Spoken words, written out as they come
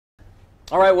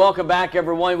All right, welcome back,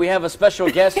 everyone. We have a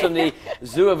special guest from the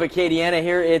Zoo of Acadiana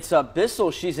here. It's Bissel.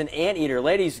 She's an anteater.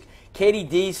 Ladies, Katy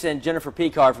Dease and Jennifer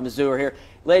Picard from the zoo are here.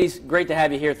 Ladies, great to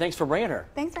have you here. Thanks for bringing her.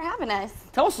 Thanks for having us.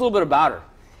 Tell us a little bit about her.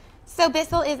 So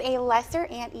Bissel is a lesser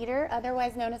anteater,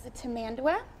 otherwise known as a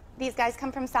tamandua. These guys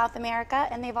come from South America,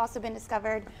 and they've also been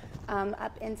discovered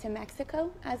up into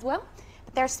Mexico as well.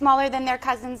 They're smaller than their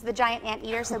cousins, the giant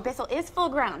anteater, so Bissel is full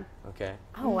grown. Okay.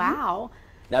 Oh, wow.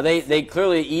 Now, they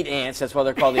clearly eat ants. That's why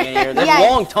they're called the anteater. They have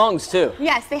long tongues, too.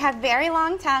 Yes, they have very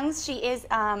long tongues. She is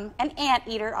an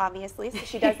anteater, obviously, so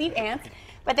she does eat ants.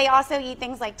 But they also eat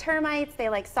things like termites. They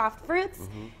like soft fruits.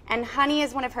 And honey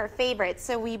is one of her favorites.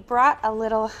 So we brought a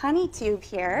little honey tube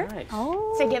here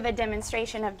to give a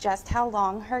demonstration of just how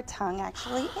long her tongue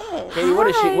actually is. Katie, what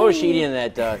is she eating in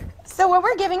that? So what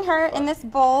we're giving her in this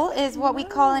bowl is what we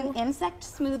call an insect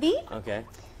smoothie. Okay.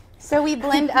 So we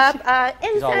blend up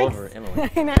insects all over Emily.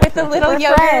 with a little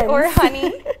yogurt or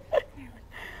honey.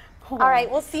 All right,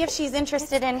 we'll see if she's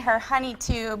interested in her honey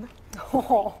tube.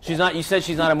 She's not. You said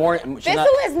she's not a morning. Bissel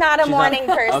is not a morning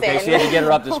person. Okay, so you had to get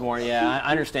her up this morning. Yeah, I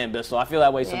understand, Bissel. I feel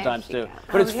that way sometimes too.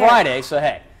 But it's Friday, so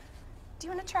hey. Do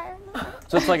you want to try her?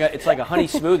 So it's like a honey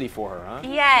smoothie for her, huh?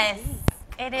 Yes.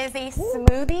 It is a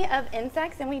smoothie of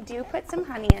insects, and we do put some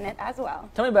honey in it as well.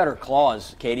 Tell me about her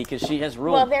claws, Katie, because she has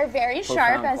real. Well, they're very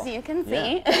sharp, as you can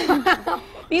see. Yeah.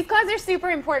 These claws are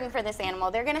super important for this animal.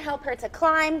 They're going to help her to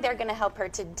climb. They're going to help her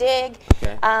to dig.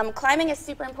 Okay. Climbing is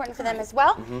super important for them as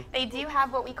well. They do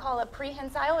have what we call a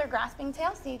prehensile or grasping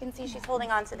tail, so you can see she's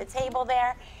holding onto the table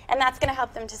there, and that's going to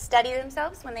help them to steady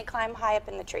themselves when they climb high up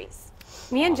in the trees.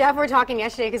 Me and Jeff were talking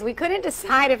yesterday because we couldn't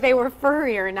decide if they were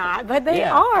furry or not, but they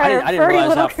are. I didn't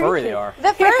realize how furry they are.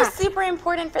 The fur is super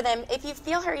important for them. If you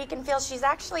feel her, you can feel she's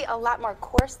actually a lot more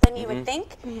coarse than you would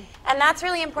think. And that's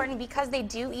really important because they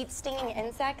do eat stinging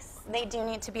insects. They do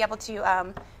need to be able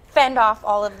to fend off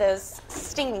all of those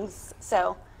stings.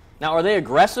 So. Now, are they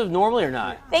aggressive normally or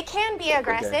not? They can be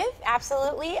aggressive,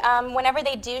 absolutely. Whenever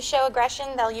they do show aggression,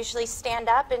 they'll usually stand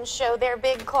up and show their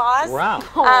big claws. Wow.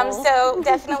 So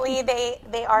definitely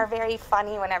they are very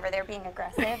funny whenever they're being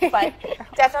aggressive, but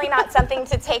definitely not something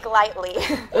to take lightly.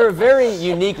 They're a very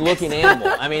unique looking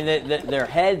animal. I mean, their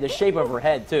head, the shape of her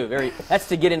head too. That's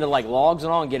to get into like logs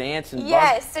and all and get ants and bugs.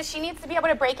 Yes, so she needs to be able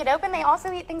to break it open. They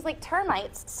also eat things like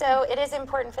termites, so it is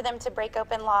important for them to break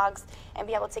open logs and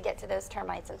be able to get to those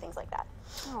termites and things like that.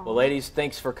 Well, ladies,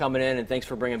 thanks for coming in and thanks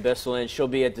for bringing Bissel in. She'll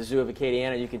be at the Zoo of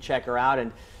Acadiana. You can check her out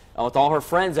and with all her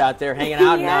friends out there hanging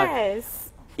out and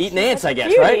eating ants, I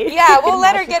guess, right? Yeah, we'll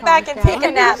let her get back and take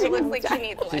a nap. It looks like she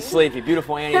needs one. She's sleepy.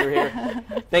 Beautiful anteater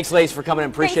here. Thanks, ladies, for coming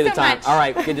in. Appreciate the time. Much. All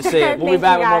right, good to see you. We'll be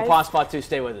back with more Paw Spot 2.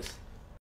 Stay with us.